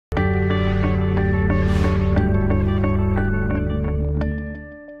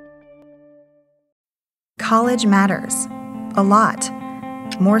College matters. A lot.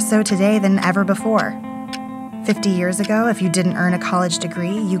 More so today than ever before. 50 years ago, if you didn't earn a college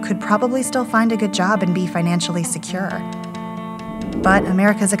degree, you could probably still find a good job and be financially secure. But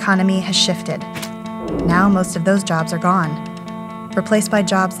America's economy has shifted. Now most of those jobs are gone, replaced by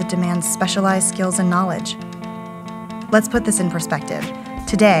jobs that demand specialized skills and knowledge. Let's put this in perspective.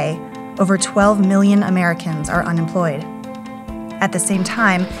 Today, over 12 million Americans are unemployed. At the same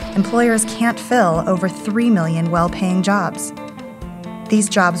time, employers can't fill over 3 million well-paying jobs. These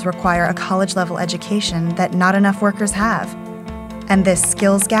jobs require a college-level education that not enough workers have. And this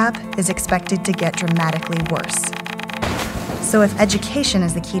skills gap is expected to get dramatically worse. So if education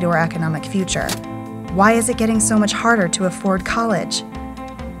is the key to our economic future, why is it getting so much harder to afford college?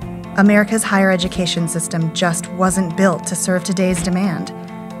 America's higher education system just wasn't built to serve today's demand,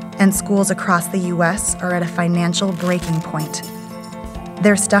 and schools across the U.S. are at a financial breaking point.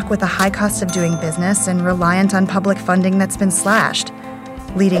 They're stuck with the high cost of doing business and reliant on public funding that's been slashed,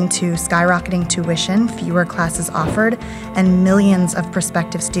 leading to skyrocketing tuition, fewer classes offered, and millions of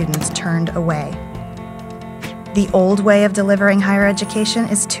prospective students turned away. The old way of delivering higher education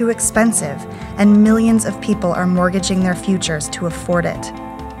is too expensive, and millions of people are mortgaging their futures to afford it.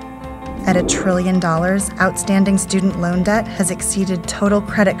 At $1 trillion, outstanding student loan debt has exceeded total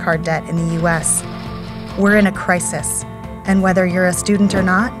credit card debt in the U.S. We're in a crisis, and whether you're a student or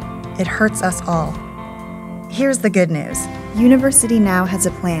not, it hurts us all. Here's the good news. UniversityNow has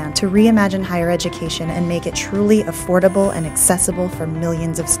a plan to reimagine higher education and make it truly affordable and accessible for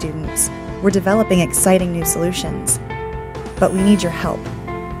millions of students. We're developing exciting new solutions, but we need your help.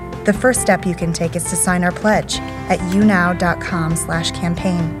 The first step you can take is to sign our pledge at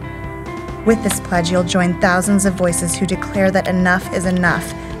unow.com/campaign. With this pledge, you'll join thousands of voices who declare that enough is enough,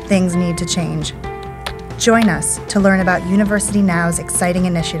 things need to change. Join us to learn about University Now's exciting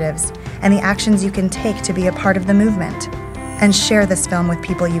initiatives and the actions you can take to be a part of the movement. And share this film with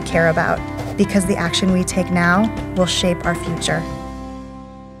people you care about, because the action we take now will shape our future.